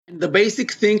The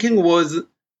basic thinking was,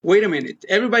 wait a minute,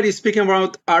 everybody's speaking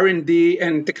about R&D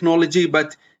and technology,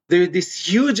 but there's this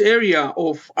huge area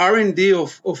of R&D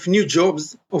of new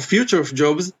jobs, of future of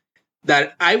jobs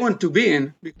that I want to be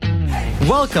in.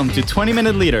 Welcome to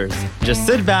 20-Minute Leaders. Just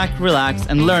sit back, relax,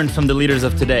 and learn from the leaders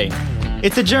of today.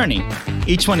 It's a journey.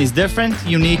 Each one is different,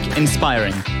 unique,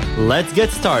 inspiring. Let's get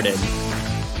started.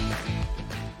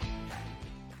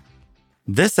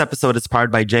 This episode is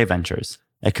powered by J Ventures,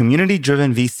 a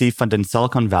community-driven VC fund in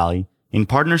Silicon Valley, in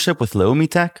partnership with Leumi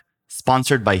Tech,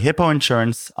 sponsored by Hippo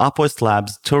Insurance, Upwest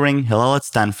Labs, Turing, Hillel at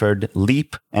Stanford,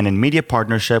 Leap, and in media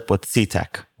partnership with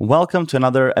CTech. Welcome to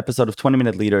another episode of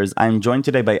 20-Minute Leaders. I'm joined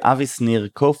today by Avi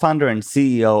Snir, co-founder and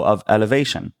CEO of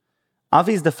Elevation.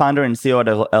 Avi is the founder and CEO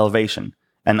of Elevation,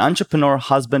 an entrepreneur,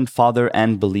 husband, father,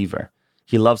 and believer.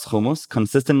 He loves hummus,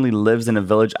 consistently lives in a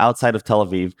village outside of Tel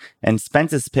Aviv, and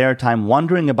spends his spare time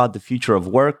wondering about the future of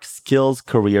work, skills,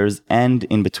 careers, and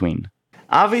in between.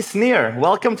 Avi Snir,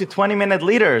 welcome to 20-Minute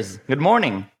Leaders. Good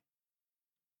morning.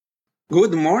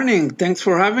 Good morning. Thanks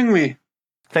for having me.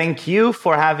 Thank you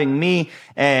for having me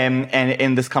and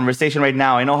in this conversation right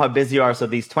now. I know how busy you are, so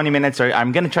these 20 minutes,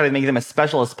 I'm going to try to make them as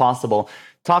special as possible,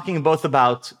 talking both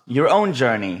about your own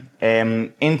journey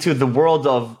into the world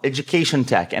of education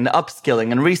tech and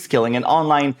upskilling and reskilling and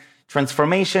online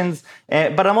transformations.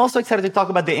 But I'm also excited to talk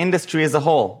about the industry as a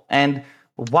whole. And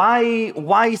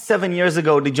why 7 years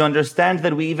ago did you understand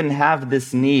that we even have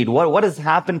this need? What has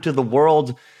happened to the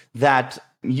world that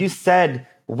you said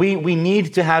we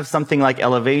need to have something like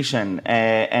Elevation?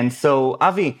 And so,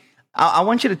 Avi, I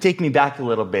want you to take me back a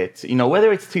little bit,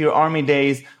 whether it's to your Army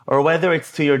days or whether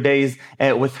it's to your days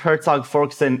with Herzog,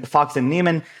 Fox, and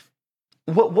Niemann.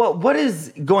 What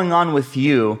is going on with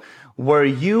you where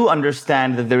you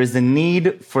understand that there is a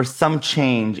need for some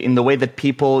change in the way that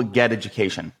people get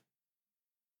education?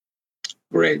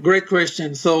 Great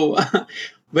question. So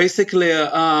basically,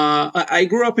 I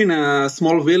grew up in a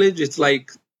small village. It's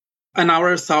like an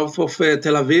hour south of Tel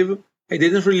Aviv. I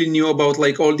didn't really knew about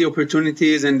all the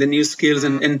opportunities and the new skills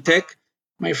and tech.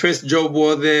 My first job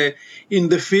was in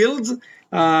the fields.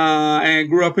 I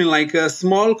grew up in a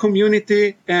small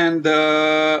community, and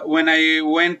when I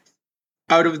went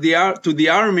out of to the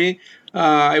army,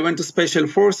 I went to Special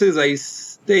Forces. I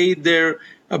stayed there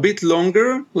a bit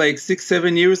longer,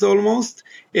 6-7 years almost.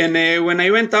 And when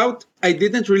I went out, I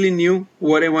didn't really knew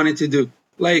what I wanted to do,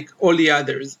 like all the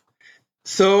others.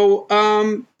 So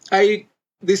I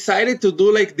decided to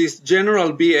do this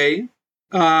general BA,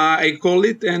 I call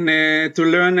it, and to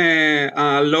learn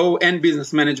law and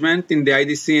business management in the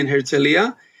IDC in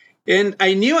Herzliya. And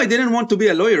I knew I didn't want to be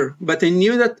a lawyer, but I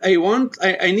knew that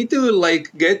I need to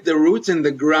get the roots in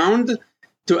the ground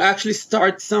to actually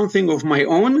start something of my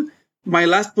own. My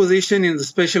last position in the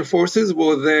Special Forces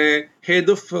was the head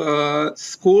of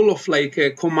school of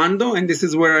commando, and this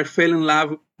is where I fell in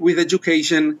love with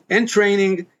education and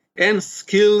training and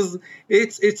skills.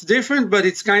 It's different, but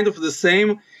it's kind of the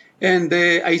same. And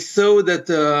I saw that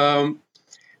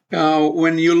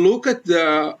when you look at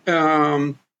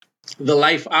the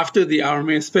life after the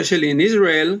army, especially in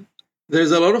Israel,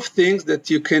 there's a lot of things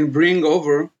that you can bring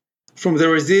over from the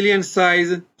resilience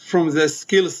side, from the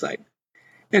skill side.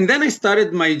 And then I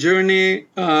started my journey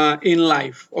in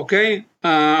life, okay?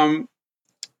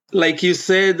 Like you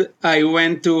said, I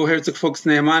went to Herzog Fox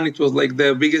Niemann. It was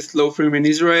the biggest law firm in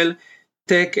Israel,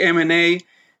 tech, M&A.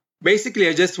 Basically,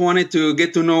 I just wanted to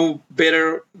get to know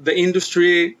better the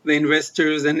industry, the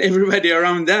investors, and everybody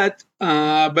around that.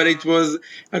 But it was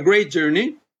a great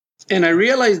journey. And I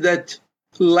realized that,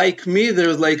 like me,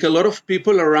 there's a lot of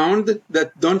people around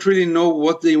that don't really know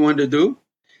what they want to do.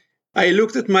 I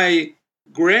looked at my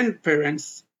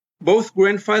grandparents. Both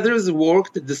grandfathers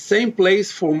worked at the same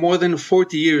place for more than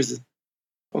 40 years.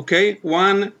 Okay,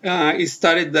 one he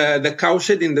started the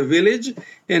cowshed in the village,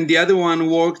 and the other one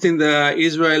worked in the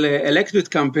Israel Electric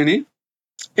Company.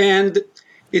 And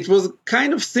it was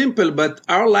kind of simple, but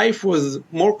our life was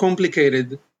more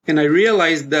complicated. And I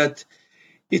realized that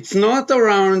it's not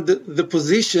around the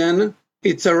position,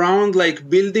 it's around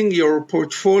building your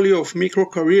portfolio of micro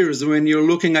careers when you're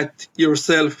looking at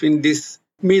yourself in this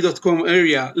me.com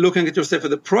area, looking at yourself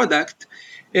as a product.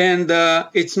 And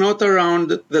it's not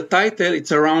around the title,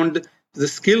 it's around the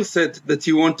skill set that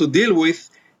you want to deal with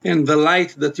and the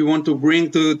light that you want to bring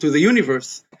to the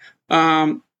universe.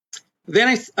 Then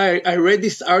I read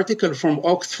this article from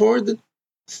Oxford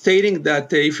stating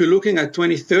that if you're looking at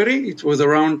 2030, it was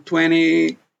around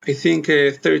 13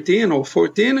 or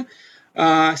 14,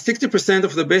 60%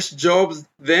 of the best jobs,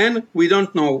 then we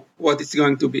don't know what it's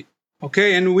going to be.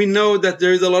 Okay, and we know that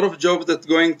there is a lot of jobs that's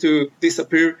going to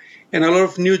disappear and a lot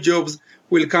of new jobs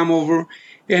will come over.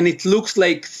 and it looks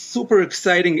like super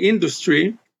exciting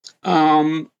industry.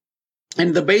 And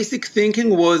the basic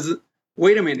thinking was,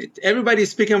 wait a minute,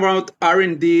 everybody's speaking about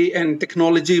R&D and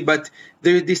technology, but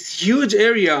there's this huge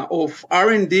area of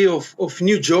R&D of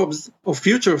new jobs, of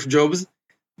future of jobs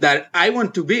that I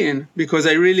want to be in because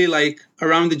I really like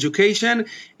around education,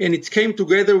 and it came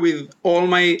together with all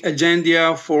my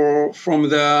agenda from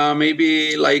the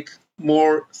maybe like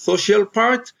more social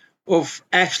part of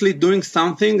actually doing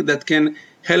something that can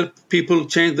help people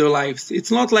change their lives.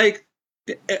 It's not like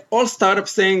all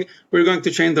startups saying we're going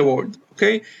to change the world.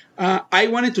 Okay, I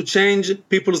wanted to change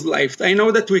people's lives. I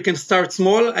know that we can start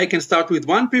small. I can start with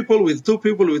 1 people, with 2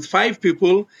 people, with 5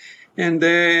 people, and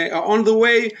on the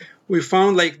way we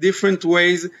found like different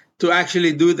ways to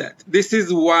actually do that. This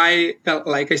is why,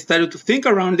 like, I started to think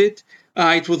around it.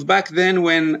 It was back then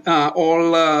when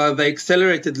all the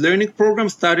accelerated learning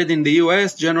programs started in the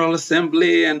US, General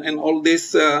Assembly, and all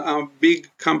these big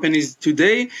companies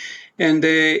today. And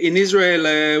in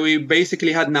Israel, we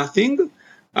basically had nothing.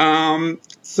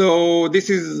 So this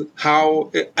is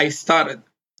how I started.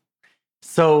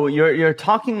 So you're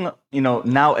talking,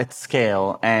 now at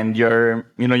scale, and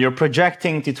you're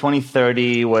projecting to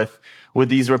 2030 with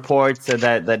these reports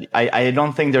that I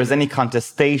don't think there's any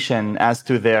contestation as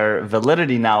to their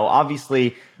validity now.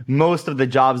 Obviously, most of the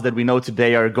jobs that we know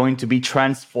today are going to be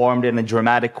transformed in a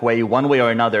dramatic way, one way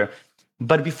or another.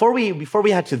 But before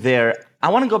we head to there, I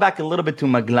want to go back a little bit to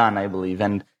Maglan, I believe,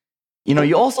 and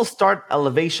you also start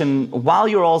Elevation while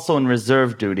you're also in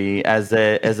reserve duty as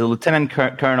a lieutenant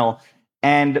colonel.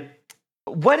 And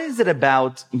what is it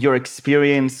about your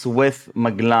experience with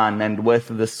Maglan and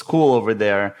with the school over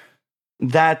there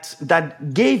that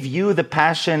gave you the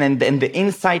passion and the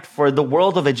insight for the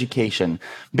world of education?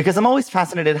 Because I'm always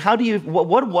fascinated.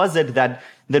 What was it that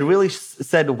really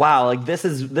said, wow, like this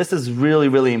is really,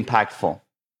 really impactful?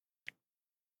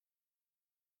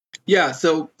 Yeah.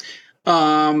 So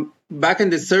back in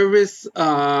the service,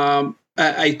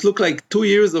 I took like 2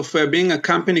 years of being a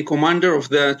company commander of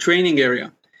the training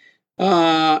area.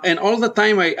 And all the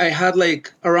time I had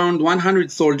like around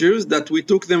 100 soldiers that we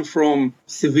took them from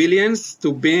civilians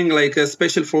to being like a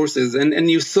special forces.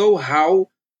 And you saw how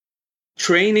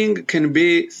training can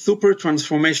be super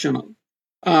transformational.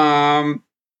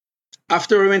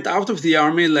 After I went out of the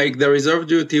army, like the reserve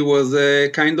duty was a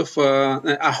kind of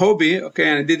a hobby, okay,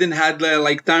 and I didn't have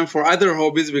like time for other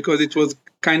hobbies because it was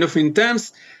kind of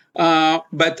intense.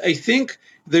 But I think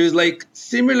there's like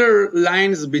similar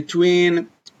lines between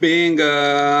being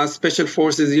a special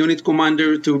forces unit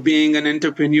commander to being an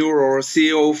entrepreneur or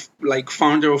CEO, like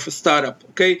founder of a startup.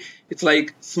 Okay, it's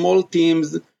like small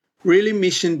teams, really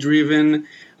mission driven,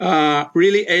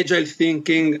 really agile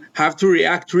thinking, have to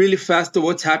react really fast to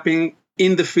what's happening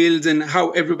in the fields and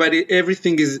how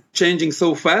everything is changing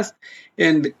so fast,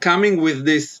 and coming with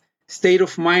this state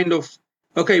of mind of,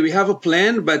 okay, we have a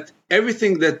plan, but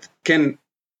everything that can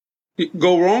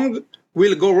go wrong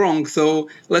will go wrong. So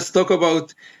let's talk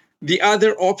about the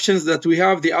other options that we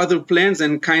have, the other plans,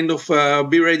 and kind of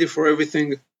be ready for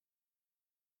everything.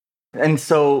 And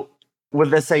so with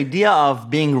this idea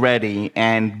of being ready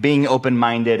and being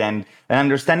open-minded and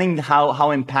understanding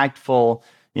how impactful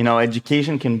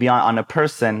education can be on a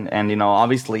person, and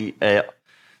obviously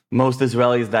most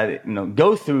Israelis that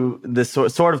go through this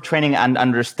sort of training and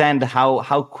understand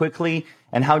how quickly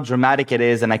and how dramatic it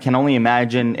is. And I can only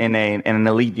imagine in an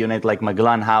elite unit like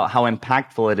Maglan how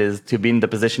impactful it is to be in the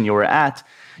position you were at.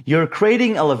 You're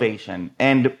creating Elevation,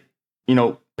 and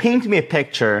paint me a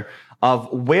picture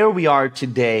of where we are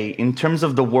today in terms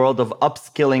of the world of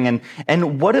upskilling, and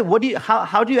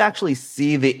how do you actually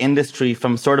see the industry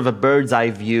from sort of a bird's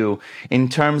eye view in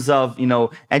terms of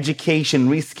education,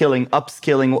 reskilling,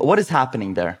 upskilling? What is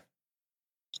happening there?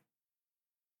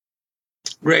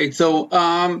 Great. So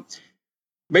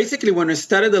basically, when I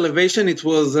started Elevation, it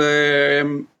was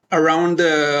around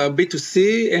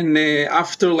B2C, and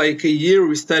after like a year,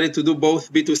 we started to do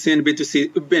both B2C and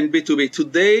B2B.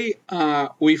 Today,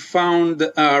 we found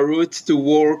a route to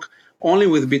work only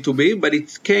with B2B, but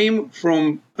it came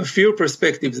from a few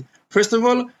perspectives. First of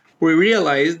all, we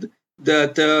realized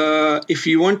that if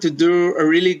you want to do a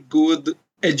really good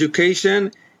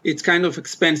education, it's kind of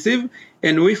expensive,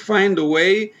 and we find a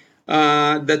way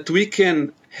that we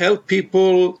can help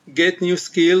people get new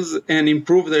skills and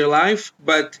improve their life,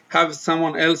 but have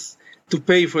someone else to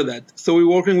pay for that. So we're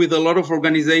working with a lot of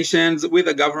organizations, with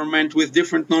the government, with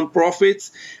different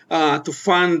nonprofits to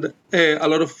fund a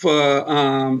lot of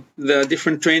the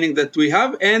different training that we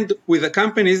have, and with the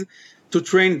companies to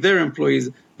train their employees.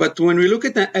 But when we look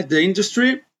at the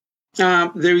industry,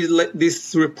 there is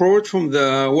this report from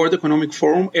the World Economic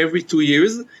Forum every 2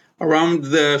 years around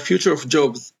the future of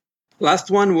jobs.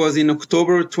 Last one was in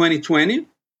October 2020.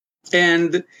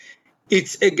 And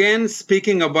it's again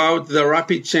speaking about the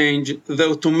rapid change, the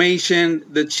automation,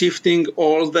 the shifting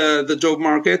all the job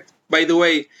market. By the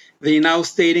way, they now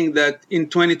stating that in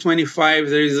 2025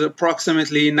 there is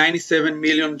approximately 97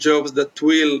 million jobs that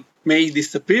may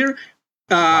disappear,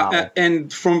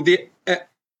 and from the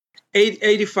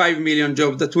 85 million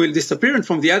jobs that will disappear, and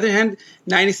from the other hand,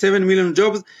 97 million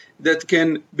jobs that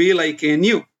can be like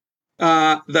new.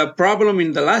 The problem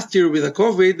in the last year with the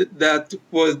COVID, that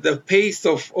was the pace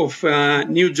of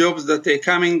new jobs that are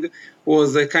coming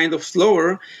was kind of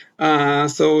slower.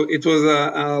 So it was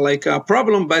like a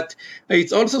problem, but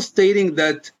it's also stating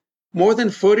that more than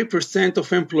 40%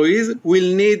 of employees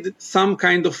will need some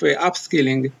kind of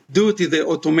upskilling due to the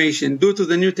automation, due to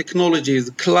the new technologies,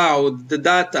 cloud, the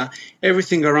data,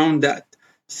 everything around that.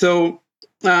 So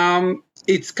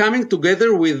it's coming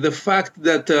together with the fact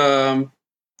that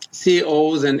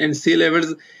CEOs and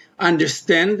C-levels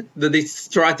understand that it's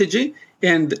strategy,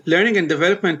 and learning and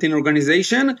development in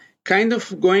organization kind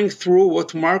of going through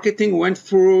what marketing went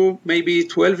through maybe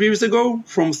 12 years ago,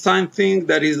 from something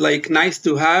that is like nice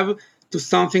to have to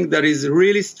something that is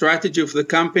really strategy of the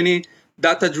company,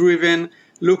 data driven,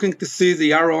 looking to see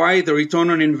the ROI, the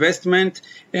return on investment.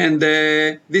 And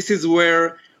this is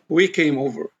where we came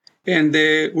over. And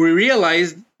we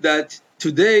realized that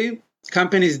today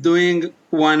companies doing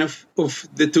one of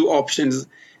the two options.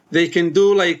 They can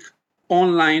do like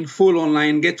online, full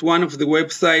online, get one of the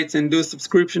websites and do a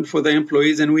subscription for the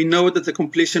employees. And we know that the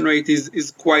completion rate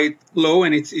is quite low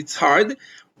and it's hard.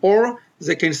 Or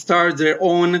they can start their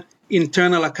own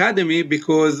internal academy,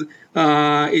 because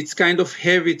it's kind of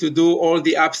heavy to do all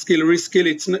the upskill, reskill.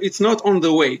 It's not on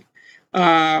the way.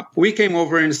 We came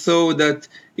over and saw that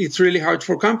it's really hard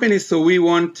for companies, so we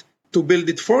want to build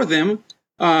it for them.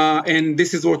 And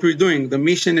this is what we're doing. The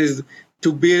mission is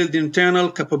to build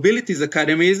internal capabilities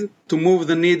academies to move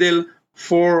the needle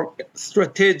for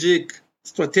strategic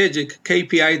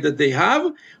KPI that they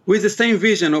have, with the same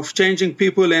vision of changing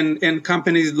people and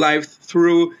companies' lives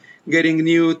through getting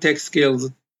new tech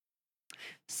skills.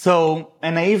 So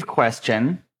a naive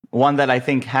question, one that I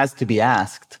think has to be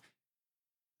asked.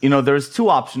 There's two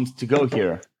options to go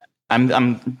here.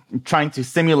 I'm trying to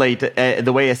simulate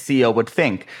the way a CEO would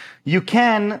think. You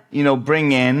can,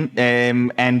 bring in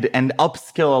and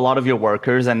upskill a lot of your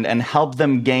workers and help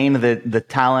them gain the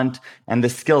talent and the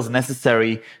skills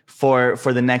necessary for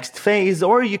the next phase,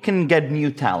 or you can get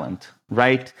new talent,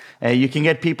 right? You can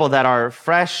get people that are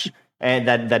fresh,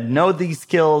 that know these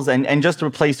skills and just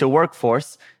replace your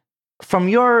workforce. From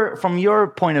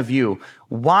your point of view,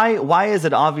 why is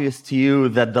it obvious to you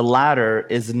that the latter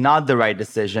is not the right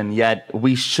decision, yet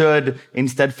we should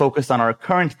instead focus on our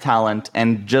current talent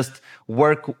and just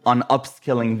work on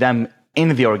upskilling them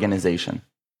in the organization?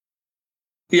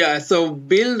 Yeah, so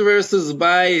build versus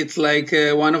buy, it's like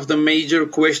one of the major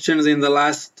questions in the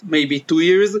last maybe 2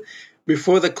 years.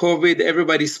 Before the COVID,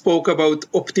 everybody spoke about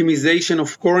optimization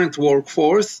of current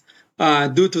workforce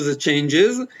due to the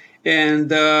changes. And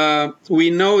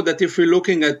we know that if we're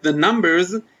looking at the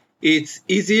numbers, it's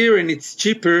easier and it's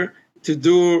cheaper to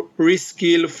do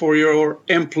reskill for your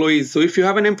employees. So if you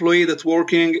have an employee that's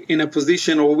working in a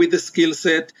position or with a skill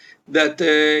set that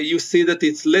you see that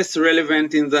it's less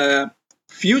relevant in the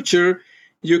future,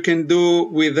 you can do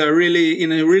with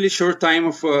in a really short time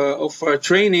of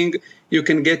training, you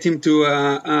can get him to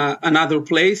another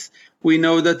place. We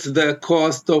know that the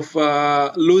cost of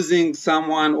losing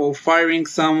someone or firing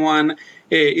someone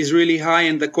is really high,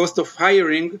 and the cost of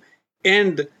hiring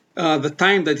and the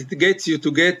time that it gets you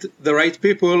to get the right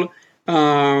people,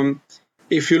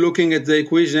 if you're looking at the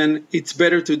equation, it's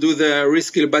better to do the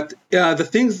reskill. But the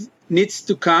things needs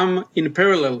to come in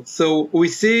parallel. So we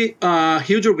see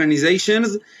huge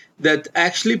organizations that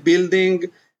actually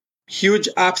building huge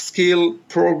upskill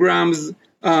programs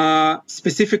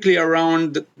specifically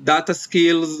around data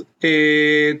skills,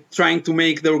 trying to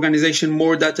make the organization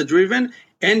more data driven,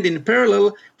 and in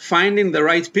parallel finding the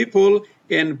right people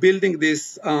and building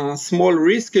these small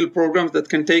reskill programs that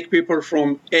can take people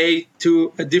from A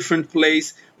to a different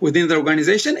place within the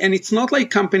organization. And it's not like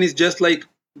companies just like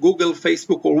Google,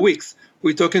 Facebook, or Wix.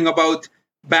 We're talking about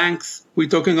banks, we're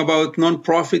talking about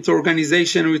non-profit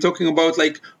organization, we're talking about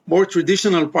like more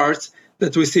traditional parts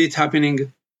that we see it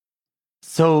happening.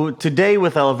 So today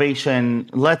with Elevation,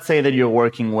 let's say that you're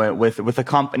working with a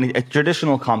company, a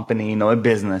traditional company, a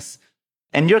business,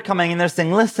 and you're coming in there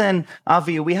saying, listen,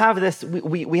 Avi, we have this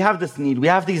need, we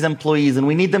have these employees, and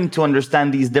we need them to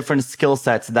understand these different skill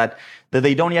sets that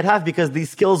they don't yet have, because these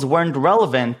skills weren't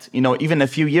relevant, even a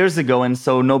few years ago, and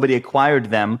so nobody acquired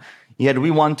them. yet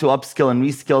we want to upskill and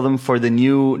reskill them for the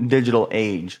new digital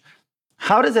age.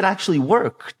 How does it actually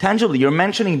work tangibly? You're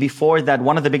mentioning before that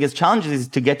one of the biggest challenges is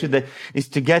to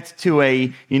get to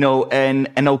a,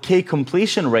 an okay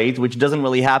completion rate, which doesn't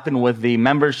really happen with the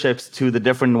memberships to the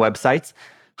different websites.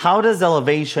 How does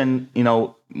Elevation,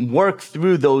 work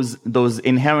through those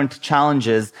inherent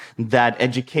challenges that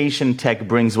education tech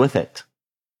brings with it?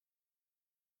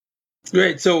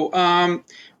 Great. So,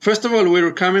 first of all,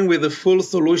 we're coming with a full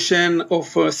solution of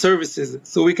services,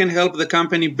 so we can help the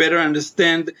company better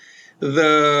understand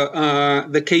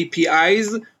the KPIs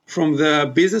from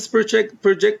the business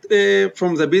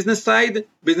from the business side,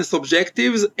 business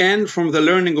objectives, and from the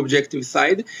learning objective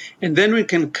side, and then we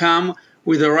can come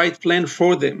with the right plan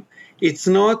for them. It's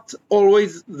not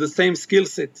always the same skill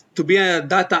set. To be a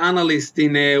data analyst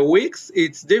in Wix,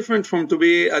 it's different from to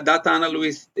be a data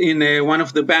analyst in one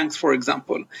of the banks, for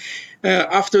example.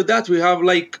 After that, we have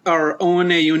like our own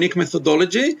unique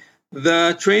methodology.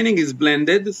 The training is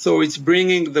blended, so it's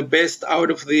bringing the best out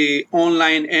of the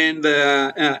online and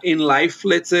in life.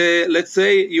 Let's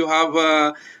say you have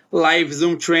a live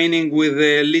Zoom training with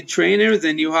lead trainers,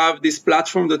 and you have this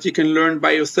platform that you can learn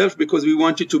by yourself, because we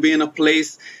want you to be in a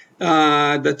place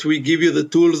that we give you the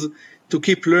tools to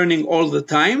keep learning all the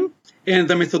time. And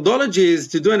the methodology is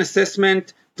to do an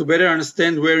assessment to better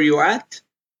understand where you're at,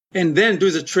 and then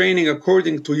do the training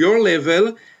according to your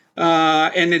level,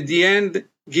 and at the end,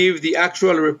 give the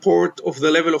actual report of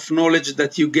the level of knowledge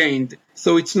that you gained.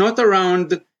 So it's not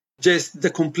around just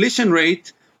the completion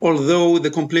rate, although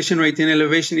the completion rate in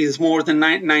Elevation is more than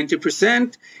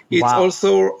 90%. It's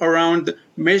also around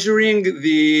measuring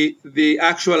the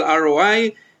actual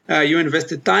ROI. You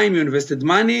invested time, you invested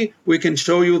money. We can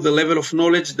show you the level of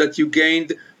knowledge that you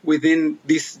gained within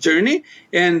this journey.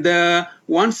 And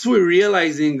once we're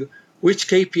realizing which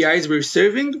KPIs we're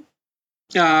serving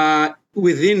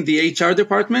within the HR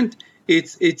department,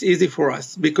 it's easy for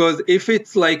us. Because if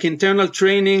it's like internal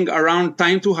training around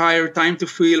time to hire, time to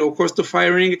fill, or cost of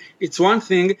hiring, it's one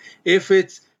thing. If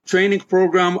it's training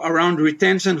program around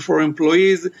retention for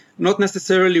employees, not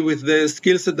necessarily with the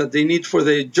skill set that they need for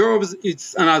their jobs,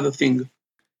 it's another thing.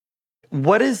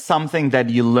 What is something that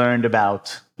you learned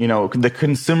about, the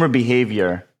consumer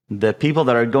behavior, the people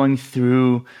that are going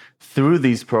through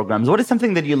these programs? What is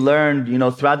something that you learned,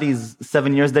 throughout these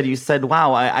 7 years that you said,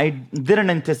 wow, I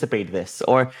didn't anticipate this,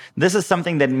 or this is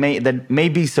something that may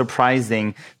be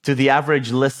surprising to the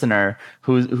average listener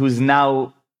who's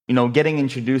now getting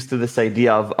introduced to this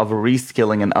idea of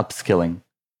reskilling and upskilling?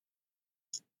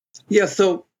 Yeah,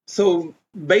 so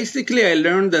basically I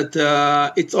learned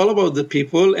that it's all about the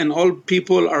people, and all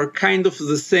people are kind of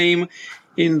the same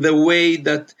in the way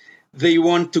that they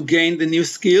want to gain the new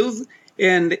skills.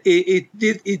 And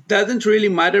it doesn't really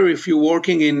matter if you're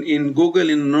working in Google,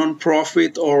 in a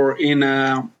non-profit, or in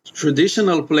a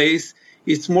traditional place.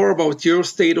 It's more about your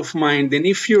state of mind. And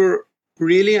if you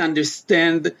really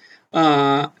understand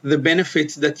the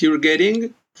benefits that you're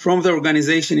getting from the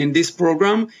organization in this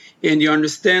program, and you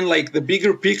understand like the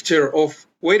bigger picture of,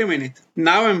 wait a minute,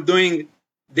 now I'm doing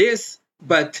this,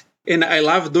 and I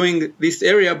love doing this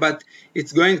area, but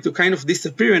it's going to kind of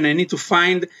disappear, and I need to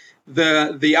find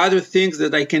the other things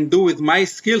that I can do with my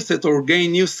skill set or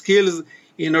gain new skills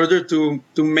in order to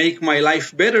make my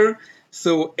life better.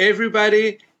 So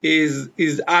everybody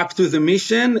is up to the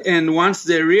mission, and once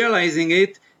they're realizing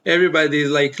it, everybody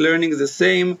is like learning the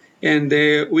same. And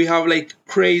we have like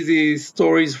crazy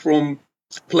stories from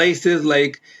places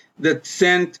like that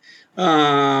sent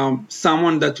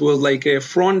someone that was like a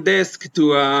front desk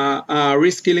to a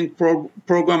reskilling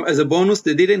program as a bonus.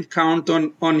 They didn't count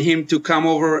on him to come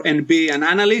over and be an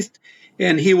analyst,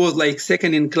 and he was like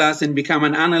second in class and become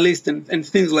an analyst, and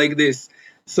things like this.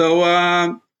 So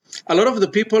a lot of the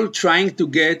people trying to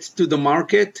get to the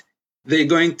market, they're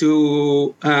going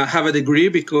to have a degree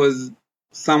because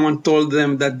someone told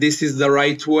them that this is the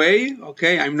right way.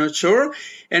 Okay, I'm not sure.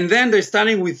 And then they're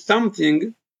starting with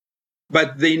something,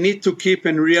 but they need to keep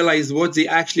and realize what they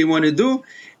actually want to do.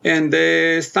 And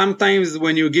sometimes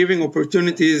when you're giving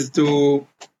opportunities to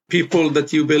people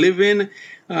that you believe in,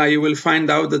 you will find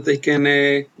out that they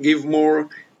can give more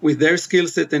with their skill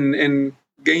set and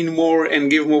gain more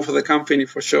and give more for the company,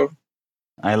 for sure.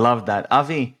 I love that.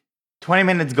 Avi, 20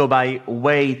 minutes go by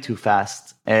way too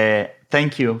fast.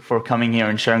 Thank you for coming here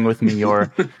and sharing with me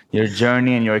your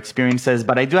journey and your experiences.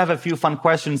 But I do have a few fun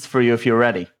questions for you if you're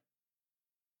ready.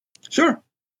 Sure.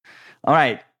 All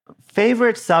right.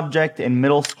 Favorite subject in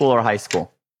middle school or high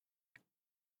school?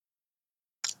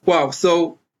 Wow.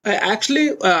 So I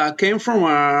actually came from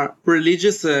a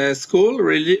religious school,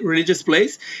 religious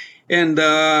place. And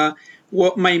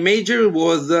what my major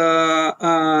was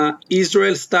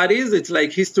Israel studies. It's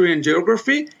like history and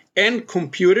geography and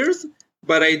computers.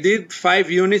 But I did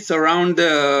 5 units around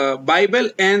the Bible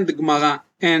and the Gemara.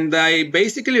 And I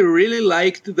basically really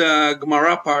liked the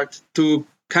Gemara part to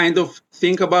kind of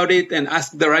think about it and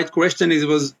ask the right question. It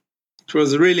was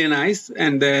really nice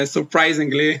and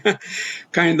surprisingly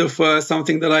kind of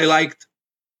something that I liked.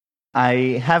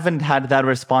 I haven't had that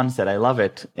response yet. I love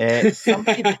it.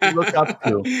 Something that you look up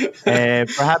to,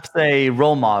 perhaps a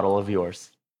role model of yours.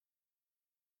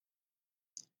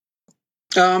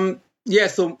 Yeah,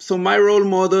 so my role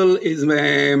model is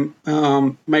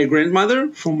my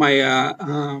grandmother from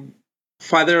my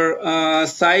father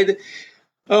side.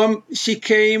 She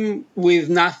came with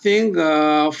nothing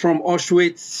from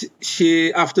Auschwitz.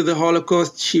 After the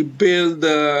Holocaust, she built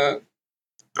a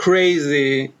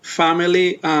crazy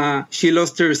family. She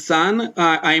lost her son.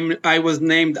 I was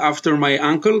named after my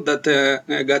uncle that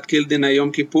got killed in a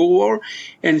Yom Kippur war,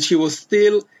 and she was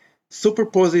still super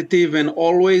positive and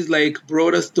always like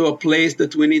brought us to a place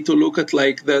that we need to look at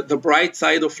like the bright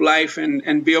side of life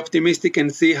and be optimistic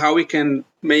and see how we can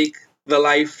make the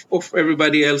life of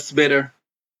everybody else better.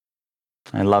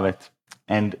 I love it.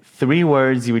 And 3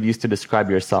 words you would use to describe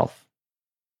yourself.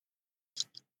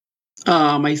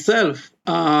 Myself,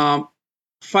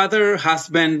 father,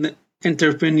 husband,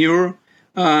 entrepreneur,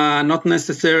 not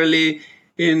necessarily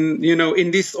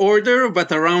in this order,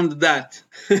 but around that.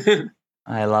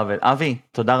 I love it. Avi,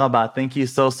 toda rabba. Thank you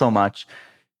so much.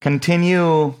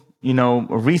 Continue,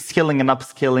 reskilling and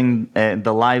upskilling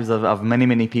the lives of many,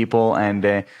 many people.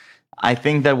 And I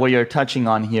think that what you're touching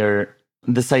on here,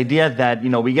 this idea that,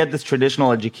 we get this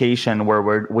traditional education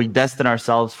where we destine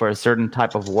ourselves for a certain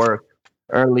type of work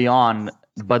early on,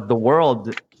 but the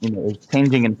world, is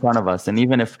changing in front of us. And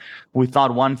even if we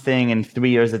thought one thing in 3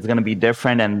 years, it's going to be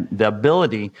different. And the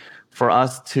ability for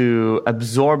us to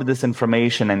absorb this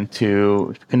information and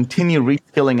to continue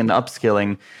reskilling and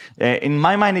upskilling, in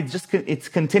my mind, it's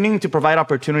continuing to provide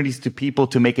opportunities to people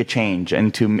to make a change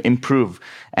and to improve.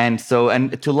 And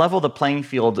to level the playing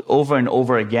field over and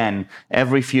over again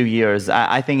every few years.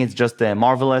 I think it's just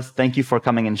marvelous. Thank you for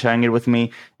coming and sharing it with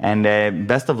me. And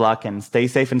best of luck and stay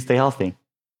safe and stay healthy.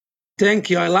 Thank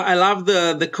you. I love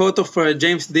the quote of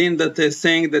James Dean that is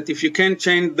saying that if you can't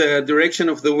change the direction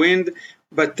of the wind,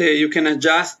 but you can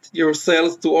adjust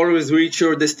yourself to always reach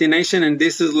your destination. And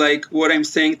this is like what I'm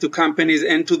saying to companies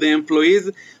and to the employees.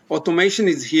 Automation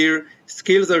is here.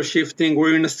 Skills are shifting.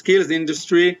 We're in a skills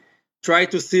industry. Try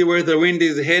to see where the wind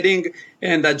is heading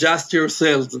and adjust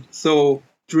yourselves. So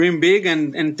dream big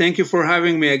and thank you for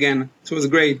having me again. It was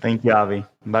great. Thank you, Avi.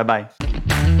 Bye-bye.